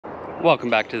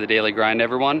Welcome back to the Daily Grind,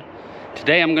 everyone.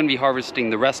 Today I'm going to be harvesting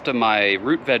the rest of my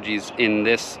root veggies in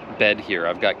this bed here.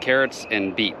 I've got carrots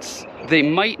and beets. They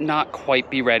might not quite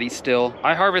be ready still.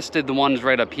 I harvested the ones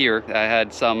right up here. I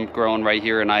had some growing right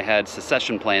here and I had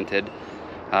succession planted.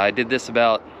 I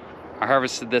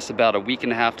harvested this about a week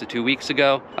and a half to 2 weeks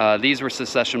ago. These were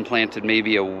succession planted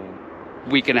maybe a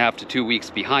week and a half to 2 weeks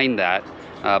behind that.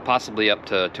 Possibly up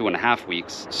to 2.5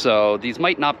 weeks. So these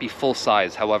might not be full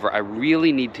size. However, I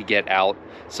really need to get out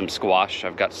some squash.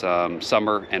 I've got some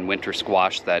summer and winter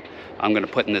squash that I'm gonna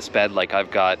put in this bed, like I've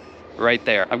got right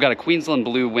there. I've got a Queensland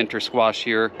blue winter squash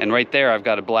here, and right there I've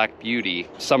got a black beauty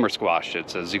summer squash.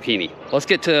 It's a zucchini. Let's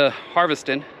get to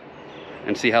harvesting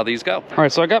and see how these go. All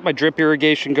right, so I got my drip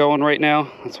irrigation going right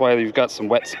now. That's why you've got some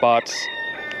wet spots,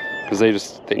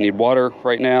 because they need water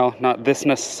right now. Not this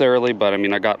necessarily, but I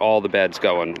mean, I got all the beds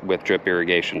going with drip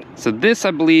irrigation. So this,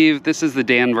 I believe, this is the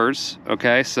Danvers,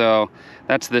 okay? So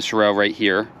that's this row right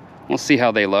here. We'll see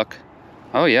how they look.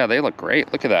 Oh yeah, they look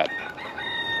great, look at that.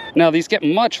 Now these get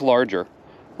much larger,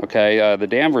 okay? The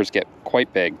Danvers get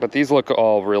quite big, but these look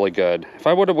all really good. If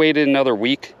I would have waited another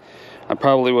week, I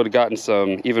probably would have gotten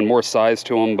some even more size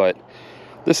to them, but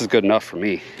this is good enough for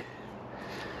me.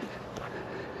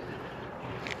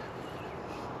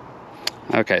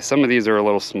 Okay, some of these are a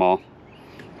little small.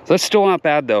 That's still not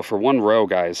bad though for one row,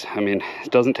 guys. I mean,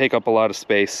 it doesn't take up a lot of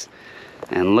space.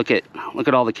 And look at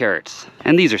all the carrots.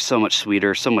 And these are so much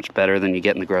sweeter, so much better than you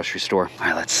get in the grocery store. All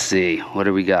right, let's see. What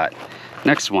do we got?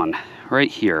 Next one, right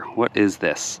here. What is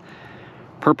this?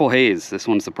 Purple haze. This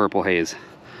one's the purple haze.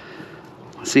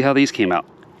 Let's see how these came out.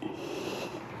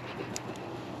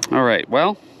 All right,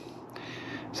 well,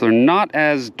 so they're not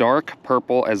as dark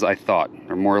purple as I thought.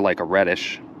 They're more like a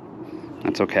reddish.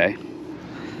 That's okay.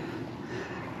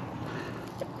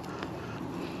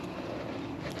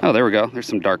 Oh, there we go. There's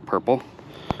some dark purple.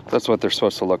 That's what they're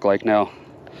supposed to look like. Now,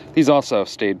 these also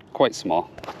stayed quite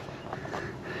small.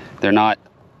 They're not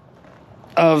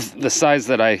of the size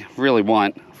that I really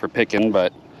want for picking,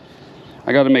 but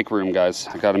I got to make room, guys.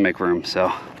 I got to make room.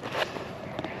 So,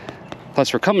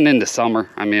 plus we're coming into summer.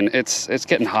 I mean, it's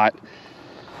getting hot.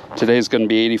 Today's going to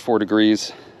be 84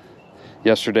 degrees.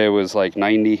 Yesterday was like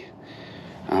 90.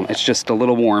 It's just a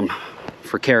little warm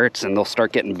for carrots, and they'll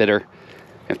start getting bitter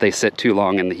if they sit too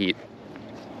long in the heat.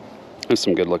 There's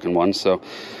some good looking ones. So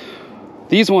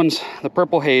these ones, the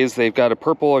purple haze, they've got a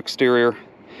purple exterior,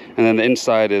 and then the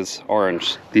inside is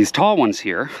orange. These tall ones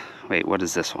here, wait, what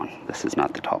is this one? This is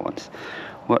not the tall ones.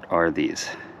 What are these?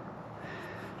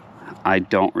 I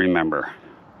don't remember.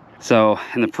 So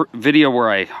in the video where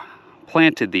I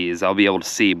planted these, I'll be able to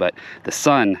see, but the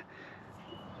sun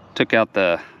took out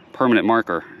the permanent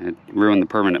marker. It ruined the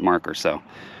permanent marker, so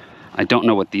I don't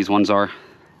know what these ones are.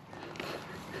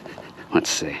 Let's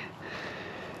see.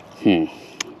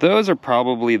 Those are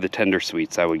probably the tender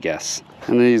sweets, I would guess.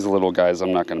 And these little guys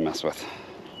I'm not going to mess with.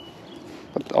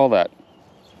 But all that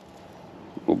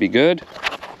will be good.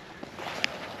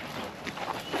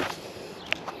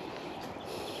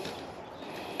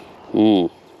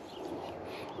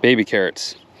 Baby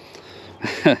carrots.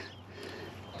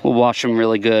 We'll wash them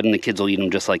really good and the kids will eat them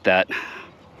just like that.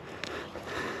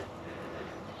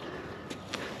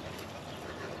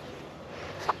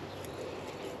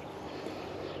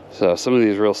 So some of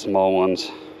these real small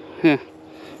ones, if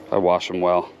I wash them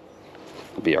well,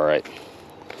 it'll be all right.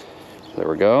 There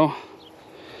we go.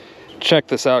 Check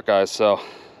this out, guys. So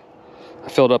I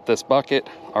filled up this bucket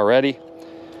already.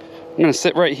 I'm gonna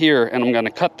sit right here and I'm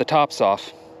gonna cut the tops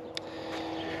off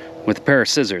with a pair of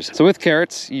scissors. So with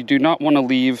carrots, you do not want to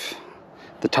leave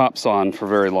the tops on for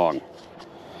very long.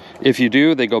 If you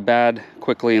do, they go bad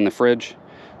quickly in the fridge.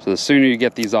 So the sooner you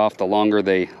get these off, the longer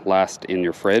they last in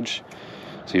your fridge.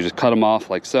 So you just cut them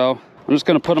off like so. I'm just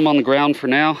going to put them on the ground for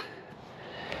now,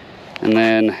 and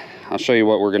then I'll show you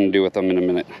what we're going to do with them in a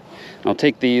minute. And I'll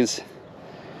take these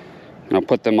and I'll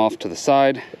put them off to the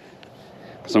side,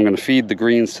 because I'm going to feed the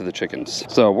greens to the chickens.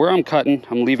 So where I'm cutting,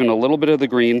 I'm leaving a little bit of the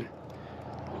green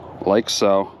like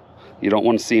so. You don't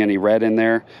want to see any red in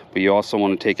there, but you also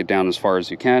want to take it down as far as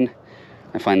you can.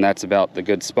 I find that's about the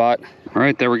good spot. All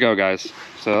right, there we go, guys.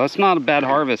 So that's not a bad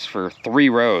harvest for 3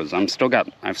 rows. I've still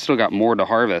got more to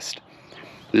harvest.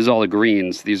 This is all the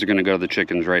greens. These are going to go to the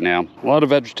chickens right now. A lot of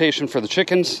vegetation for the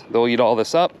chickens. They'll eat all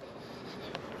this up.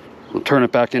 We'll turn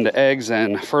it back into eggs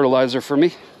and fertilizer for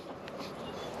me.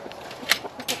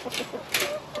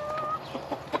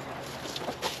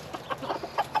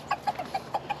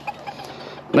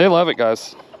 They love it,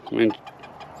 guys. I mean,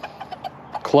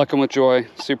 clucking with joy,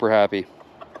 super happy.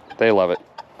 They love it.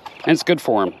 And it's good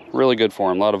for them, really good for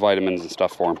them. A lot of vitamins and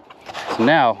stuff for them. So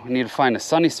now we need to find a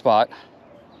sunny spot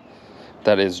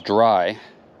that is dry.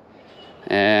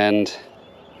 And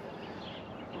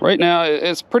right now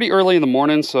it's pretty early in the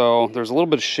morning, so there's a little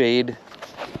bit of shade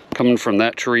coming from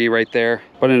that tree right there.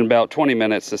 But in about 20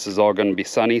 minutes, this is all gonna be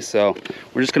sunny. So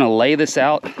we're just gonna lay this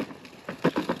out,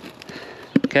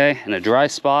 okay, in a dry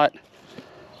spot,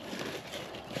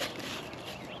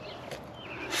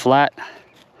 flat,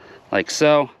 like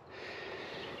so.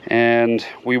 And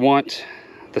we want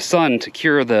the sun to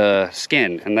cure the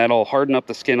skin, and that'll harden up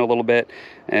the skin a little bit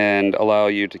and allow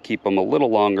you to keep them a little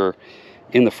longer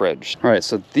in the fridge. All right,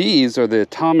 so these are the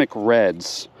Atomic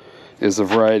Reds, is the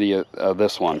variety of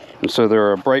this one. And so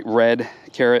they're a bright red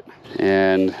carrot,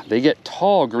 and they get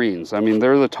tall greens. I mean,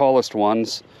 they're the tallest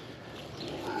ones,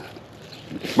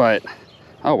 but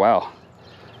oh wow,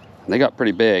 they got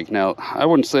pretty big. Now, I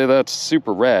wouldn't say that's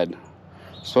super red.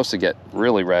 It's supposed to get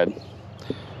really red.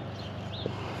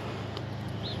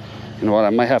 You know what,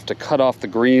 I might have to cut off the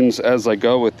greens as I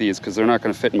go with these because they're not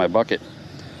going to fit in my bucket.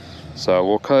 So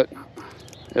we'll cut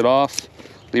it off,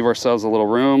 leave ourselves a little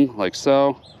room like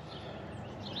so.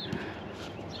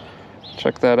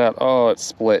 Check that out. Oh, it's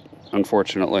split,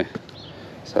 unfortunately.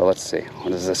 So let's see,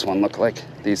 what does this one look like?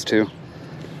 These two.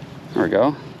 There we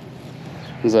go.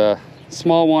 There's a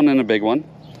small one and a big one.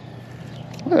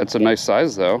 Oh, it's a nice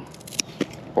size though.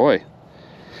 Boy.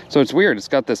 So it's weird, it's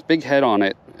got this big head on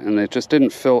it, and it just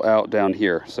didn't fill out down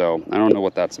here. So I don't know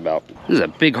what that's about. This is a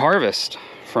big harvest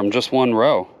from just one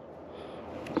row.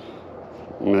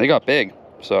 I mean, they got big,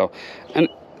 so, and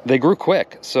they grew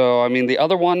quick. So, I mean, the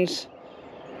other ones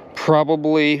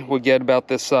probably would get about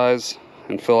this size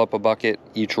and fill up a bucket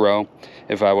each row.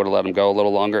 If I would have let them go a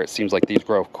little longer, it seems like these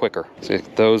grow quicker. So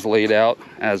those laid out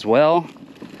as well.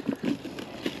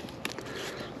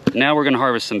 Now we're gonna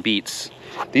harvest some beets.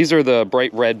 These are the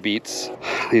bright red beets.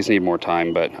 These need more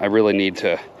time, but I really need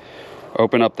to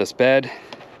open up this bed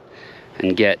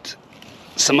and get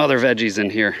some other veggies in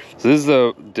here. So this is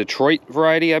the Detroit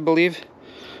variety, I believe.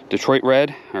 Detroit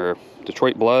red or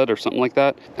Detroit blood or something like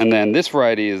that. And then this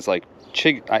variety is like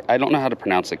I don't know how to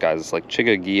pronounce it, guys. It's like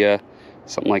Chigagia,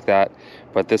 something like that.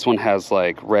 But this one has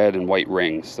like red and white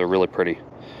rings. They're really pretty.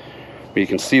 But you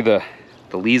can see the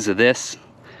leaves of this.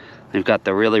 They've got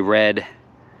the really red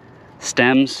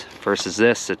stems versus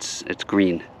this. It's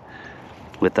green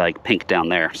with like pink down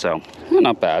there. So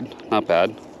not bad, not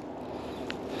bad.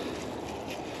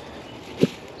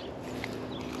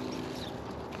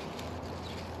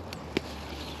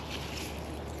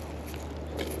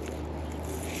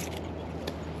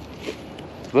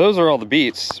 Those are all the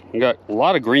beets. We got a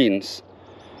lot of greens,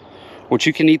 which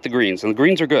you can eat the greens, and the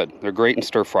greens are good. They're great in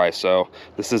stir fry, so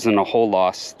this isn't a whole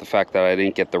loss, the fact that I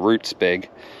didn't get the roots big.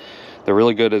 They're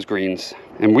really good as greens.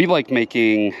 And we like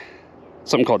making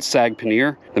something called sag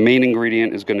paneer. The main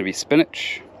ingredient is going to be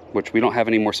spinach, which we don't have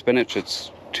any more spinach.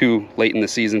 It's too late in the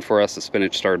season for us. The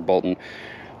spinach started bolting.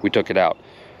 We took it out.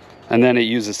 And then it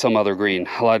uses some other green,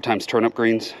 a lot of times turnip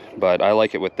greens, but I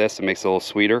like it with this. It makes it a little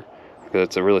sweeter.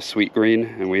 It's a really sweet green,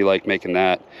 and we like making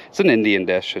that. It's an Indian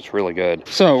dish. It's really good.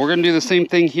 So we're gonna do the same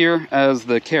thing here as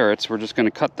the carrots. We're just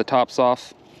gonna cut the tops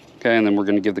off, okay, and then we're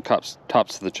gonna give the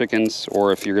tops to the chickens,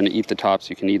 or if you're gonna eat the tops,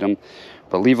 you can eat them.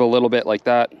 But leave a little bit like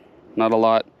that, not a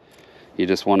lot. You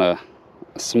just want a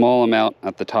small amount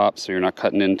at the top so you're not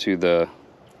cutting into the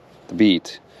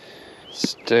beet.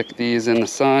 Stick these in the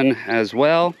sun as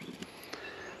well.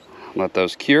 Let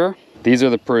those cure. These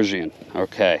are the Parisian.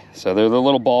 Okay, so they're the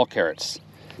little ball carrots.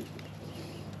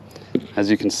 As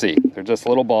you can see, they're just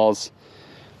little balls.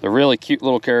 They're really cute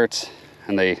little carrots,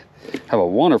 and they have a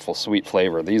wonderful sweet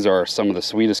flavor. These are some of the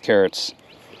sweetest carrots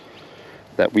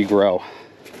that we grow.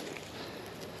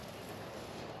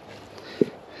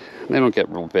 They don't get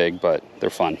real big, but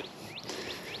they're fun.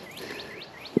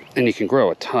 And you can grow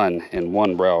a ton in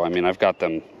one row. I mean, I've got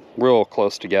them real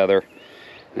close together,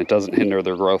 and it doesn't hinder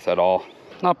their growth at all.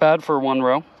 Not bad for one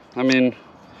row. I mean,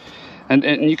 and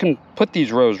you can put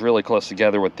these rows really close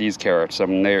together with these carrots. I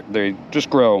mean, they just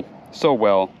grow so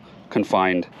well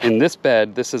confined. In this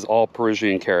bed, this is all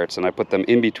Parisian carrots, and I put them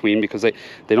in between because they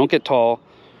don't get tall.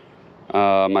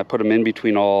 I put them in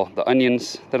between all the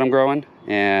onions that I'm growing,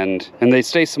 and they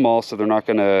stay small, so they're not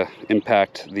gonna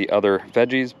impact the other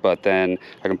veggies, but then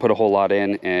I can put a whole lot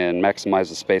in and maximize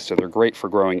the space. So they're great for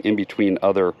growing in between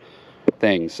other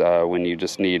things when you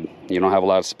don't have a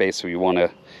lot of space, so you want to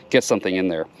get something in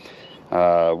there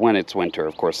when it's winter.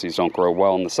 Of course, these don't grow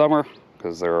well in the summer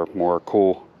because they're more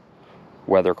cool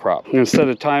weather crop. I'm going to set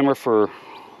a timer for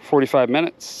 45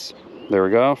 minutes. There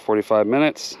we go, 45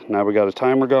 minutes. Now we got a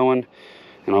timer going,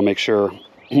 and I'll make sure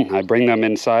I bring them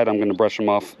inside. I'm going to brush them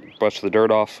off, brush the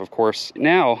dirt off, of course.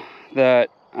 Now that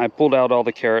I pulled out all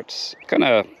the carrots, kind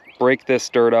of break this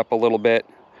dirt up a little bit.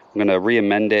 I'm gonna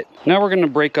re-amend it. Now we're gonna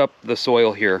break up the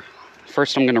soil here.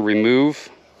 First, I'm gonna remove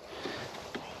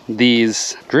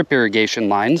these drip irrigation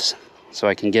lines so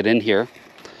I can get in here.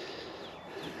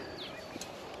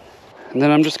 And then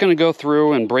I'm just gonna go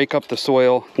through and break up the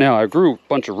soil. Now, I grew a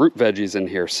bunch of root veggies in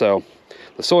here, so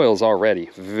the soil is already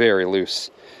very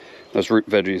loose. Those root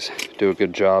veggies do a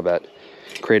good job at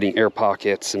creating air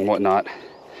pockets and whatnot.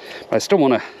 But I still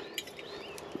wanna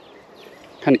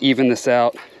kind of even this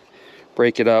out,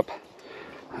 break it up.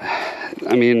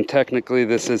 I mean, technically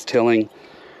this is tilling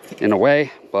in a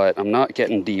way, but I'm not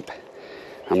getting deep.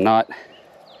 I'm not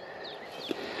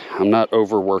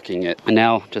overworking it. And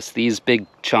now just these big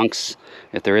chunks,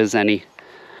 if there is any,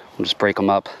 I'll just break them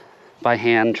up by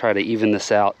hand, try to even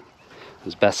this out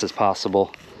as best as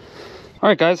possible. All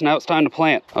right, guys, now it's time to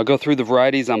plant. I'll go through the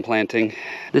varieties I'm planting.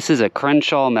 This is a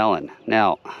Crenshaw melon.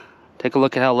 Now, take a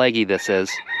look at how leggy this is.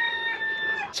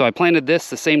 So I planted this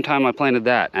the same time I planted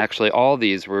that. Actually, all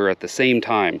these were at the same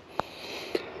time.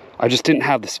 I just didn't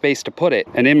have the space to put it.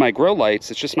 And in my grow lights,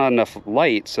 it's just not enough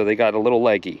light, so they got a little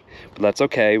leggy. But that's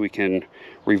okay, we can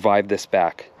revive this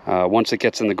back. Once it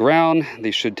gets in the ground,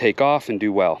 these should take off and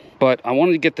do well. But I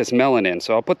wanted to get this melon in,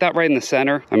 so I'll put that right in the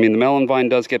center. I mean, the melon vine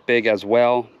does get big as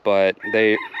well, but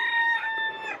they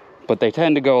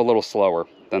tend to go a little slower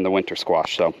than the winter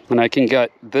squash. So, and I can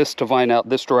get this to vine out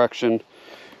this direction,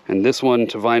 and this one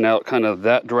to vine out kind of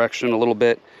that direction a little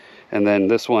bit. And then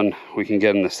this one we can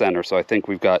get in the center. So I think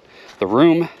we've got the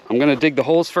room. I'm gonna dig the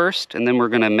holes first, and then we're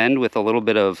gonna amend with a little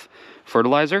bit of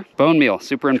fertilizer. Bone meal,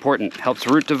 super important. Helps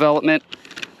root development.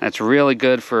 That's really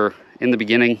good for in the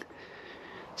beginning.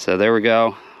 So there we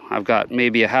go. I've got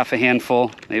maybe a half a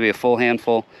handful, maybe a full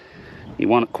handful. You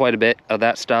want quite a bit of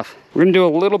that stuff. We're gonna do a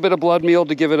little bit of blood meal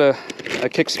to give it a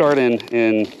kickstart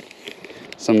in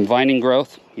some vining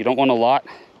growth. You don't want a lot,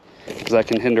 because that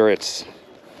can hinder its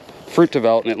fruit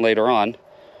development later on.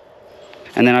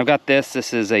 And then I've got this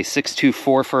is a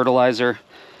 624 fertilizer,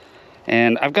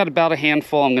 and I've got about a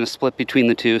handful. I'm going to split between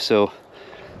the two, so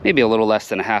maybe a little less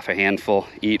than a half a handful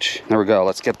each. There we go.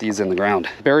 Let's get these in the ground.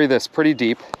 Bury this pretty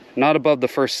deep, not above the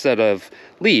first set of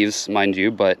leaves, mind you,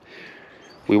 but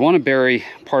we want to bury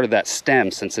part of that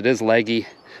stem. Since it is leggy,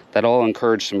 that'll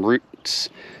encourage some roots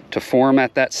to form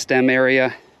at that stem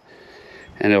area,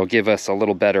 and it'll give us a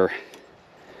little better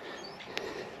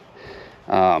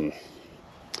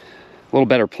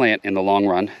plant in the long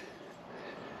run.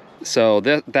 So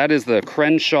that is the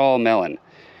Crenshaw melon.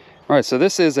 All right, so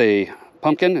this is a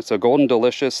pumpkin. It's a Golden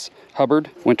Delicious Hubbard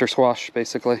winter squash,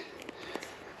 basically.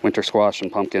 Winter squash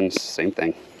and pumpkins, same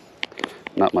thing.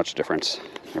 Not much difference.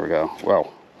 There we go.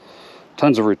 Whoa,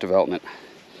 tons of root development.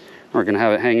 We're gonna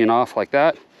have it hanging off like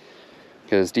that,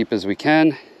 get as deep as we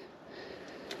can.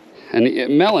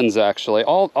 And melons, actually,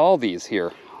 all these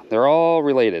here, they're all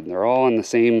related. They're all in the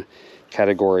same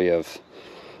category of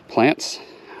plants.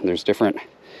 There's different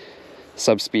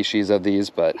subspecies of these,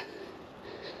 but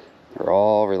they're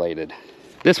all related.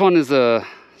 This one is a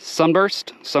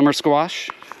sunburst, summer squash.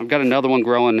 I've got another one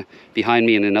growing behind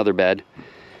me in another bed.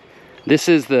 This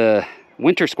is the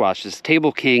winter squash, this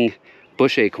Table King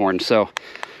bush acorn. So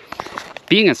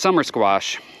being a summer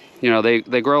squash, you know,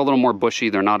 they grow a little more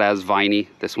bushy. They're not as viney.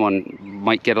 This one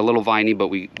might get a little viney, but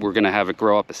we're gonna have it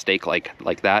grow up a stake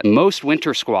like that. Most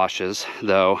winter squashes,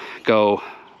 though,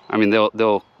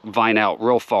 they'll vine out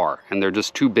real far, and they're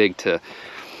just too big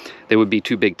they would be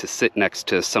too big to sit next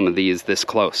to some of these this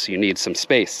close. You need some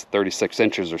space, 36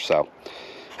 inches or so.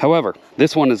 However,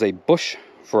 this one is a bush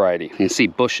variety. You can see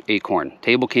bush acorn,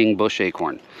 Table King bush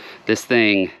acorn. This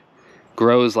thing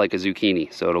grows like a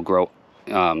zucchini, so it'll grow.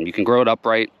 You can grow it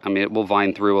upright. I mean, it will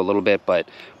vine through a little bit, but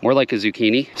more like a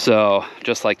zucchini. So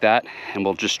just like that, and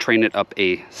we'll just train it up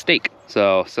a stake.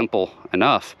 So simple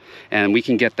enough, and we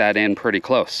can get that in pretty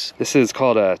close. This is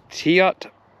called a Tiot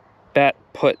Bat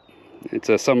Put. It's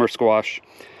a summer squash.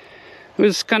 It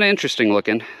was kind of interesting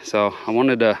looking, so I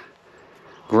wanted to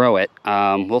grow it.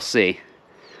 We'll see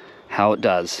how it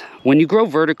does. When you grow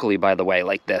vertically, by the way,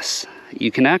 like this, you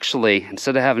can actually,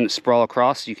 instead of having it sprawl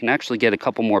across, you can actually get a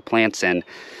couple more plants in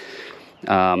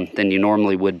than you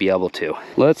normally would be able to.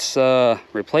 Let's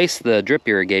replace the drip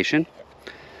irrigation.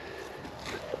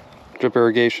 Drip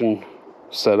irrigation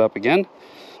set up again.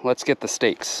 Let's get the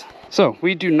stakes. So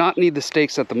we do not need the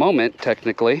stakes at the moment,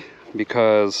 technically,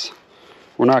 because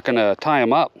we're not gonna tie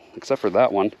them up, except for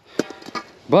that one.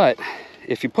 But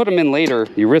if you put them in later,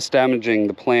 you risk damaging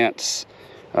the plant's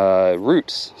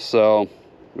roots. So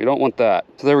we don't want that.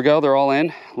 So there we go, they're all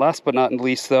in. Last but not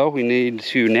least though, we need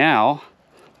to now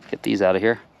get these out of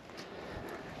here.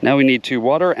 Now we need to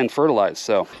water and fertilize.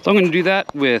 So I'm gonna do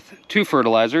that with 2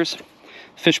 fertilizers.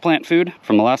 fish plant food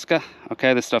from Alaska.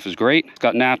 Okay, this stuff is great. It's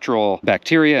got natural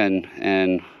bacteria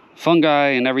and fungi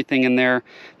and everything in there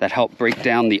that help break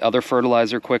down the other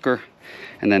fertilizer quicker.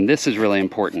 And then this is really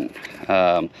important.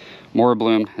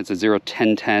 Moribloom, it's a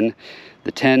 0-10-10.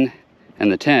 The 10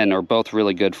 and the 10 are both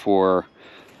really good for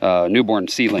newborn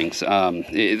seedlings.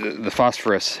 The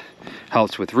phosphorus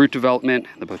helps with root development.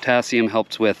 The potassium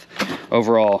helps with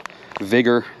overall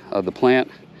vigor of the plant.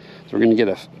 So we're gonna get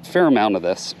a fair amount of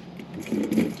this.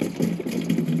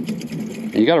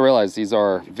 And you gotta realize these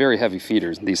are very heavy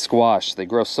feeders. These squash, they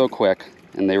grow so quick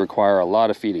and they require a lot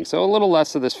of feeding. So a little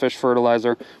less of this fish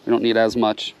fertilizer. We don't need as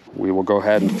much. We will go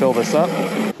ahead and fill this up.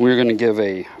 We're gonna give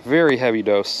a very heavy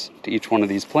dose to each one of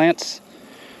these plants.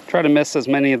 Try to miss as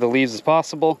many of the leaves as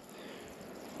possible.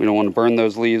 We don't want to burn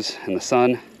those leaves in the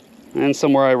sun. And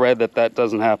somewhere I read that that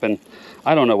doesn't happen.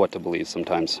 I don't know what to believe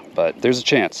sometimes, but there's a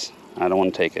chance. I don't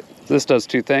want to take it. This does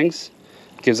two things.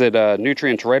 Gives it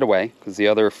nutrients right away because the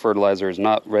other fertilizer is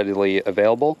not readily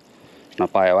available. It's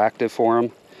not bioactive for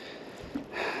them.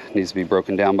 It needs to be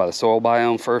broken down by the soil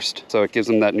biome first. So it gives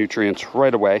them that nutrients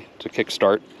right away to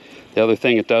kickstart. The other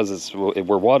thing it does is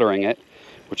we're watering it,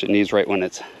 which it needs right when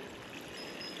it's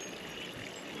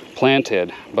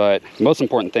planted. But the most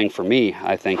important thing for me,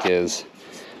 I think, is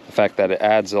the fact that it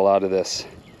adds a lot of this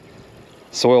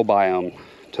soil biome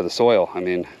to the soil. I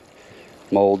mean,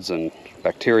 molds and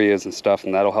bacterias and stuff,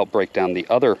 and that'll help break down the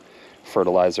other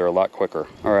fertilizer a lot quicker.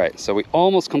 All right, so we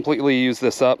almost completely use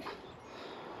this up.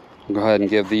 I'll go ahead and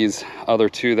give these other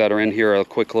two that are in here a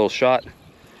quick little shot.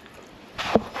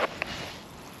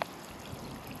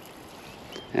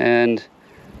 And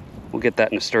we'll get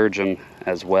that nasturtium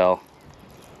as well.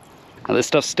 Now this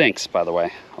stuff stinks, by the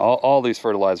way. All these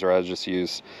fertilizer I just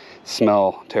used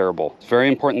smell terrible. It's very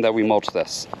important that we mulch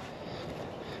this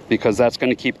because that's going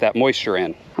to keep that moisture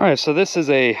in. All right, so this is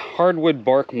a hardwood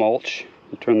bark mulch.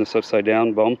 I'll turn this upside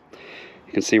down, boom.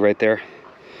 You can see right there.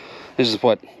 This is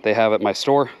what they have at my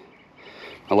store,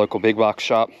 my local big box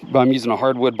shop. But I'm using a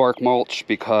hardwood bark mulch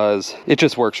because it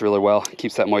just works really well. It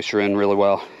keeps that moisture in really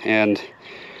well. And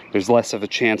there's less of a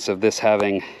chance of this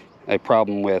having a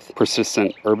problem with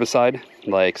persistent herbicide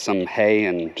like some hay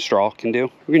and straw can do.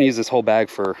 We're gonna use this whole bag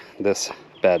for this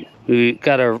bed. We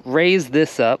gotta raise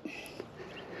this up.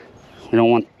 We don't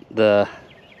want the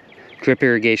drip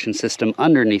irrigation system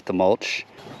underneath the mulch.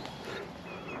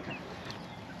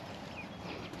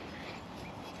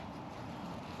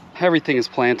 Everything is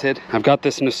planted. I've got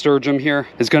this nasturtium here.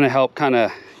 It's gonna help kind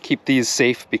of keep these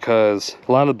safe because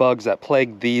a lot of the bugs that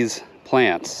plague these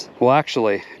plants will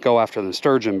actually go after the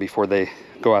nasturtium before they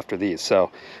go after these.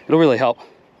 So it'll really help.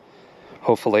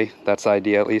 Hopefully, that's the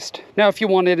idea at least. Now, if you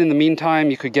wanted in the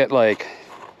meantime, you could get like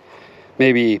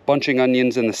maybe bunching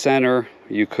onions in the center.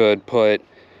 You could put,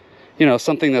 you know,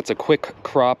 something that's a quick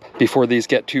crop before these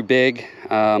get too big.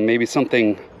 Maybe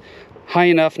something high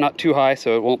enough, not too high,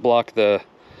 so it won't block the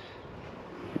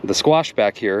squash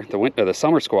back here, the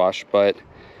summer squash, but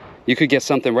you could get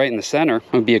something right in the center.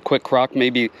 It would be a quick crop,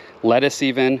 maybe lettuce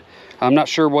even. I'm not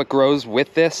sure what grows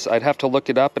with this. I'd have to look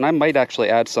it up, and I might actually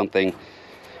add something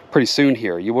pretty soon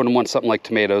here. You wouldn't want something like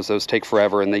tomatoes. Those take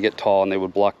forever and they get tall and they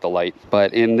would block the light.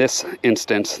 But in this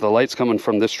instance, the light's coming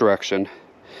from this direction.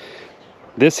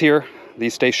 This here,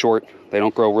 these stay short. They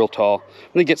don't grow real tall.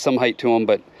 They get some height to them,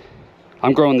 but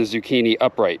I'm growing the zucchini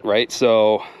upright, right?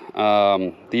 So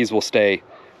these will stay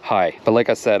high. But like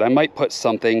I said, I might put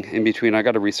something in between. I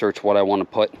got to research what I want to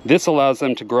put. This allows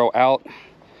them to grow out.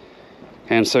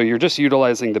 And so you're just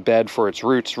utilizing the bed for its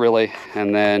roots really,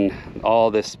 and then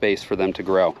all this space for them to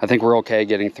grow. I think we're okay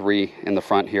getting 3 in the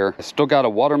front here. I still got a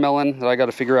watermelon that I got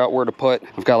to figure out where to put.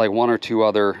 I've got like 1 or 2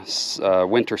 other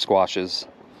winter squashes.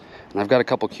 And I've got a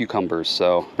couple cucumbers,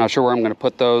 so not sure where I'm going to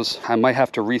put those. I might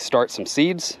have to restart some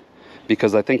seeds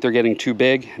because I think they're getting too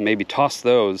big. Maybe toss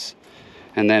those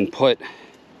and then put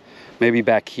maybe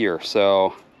back here.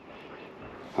 So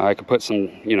I could put some,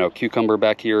 you know, cucumber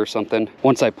back here or something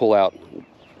once I pull out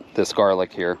this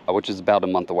garlic here, which is about a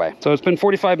month away. So it's been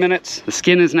 45 minutes. The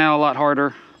skin is now a lot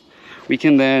harder. We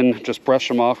can then just brush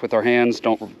them off with our hands.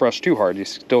 Don't brush too hard. You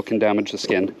still can damage the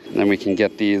skin. And then we can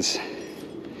get these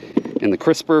in the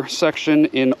crisper section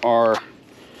in our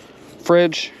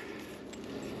fridge,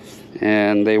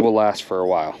 and they will last for a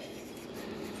while.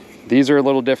 These are a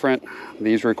little different.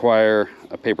 These require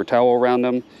a paper towel around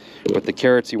them. With the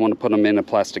carrots, you want to put them in a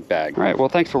plastic bag. All right, well,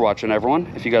 thanks for watching,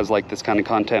 everyone. If you guys like this kind of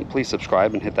content, please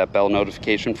subscribe and hit that bell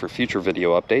notification for future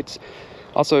video updates.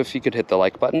 Also, if you could hit the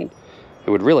like button, it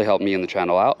would really help me and the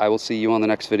channel out. I will see you on the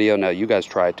next video. Now you guys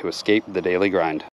try to escape the daily grind.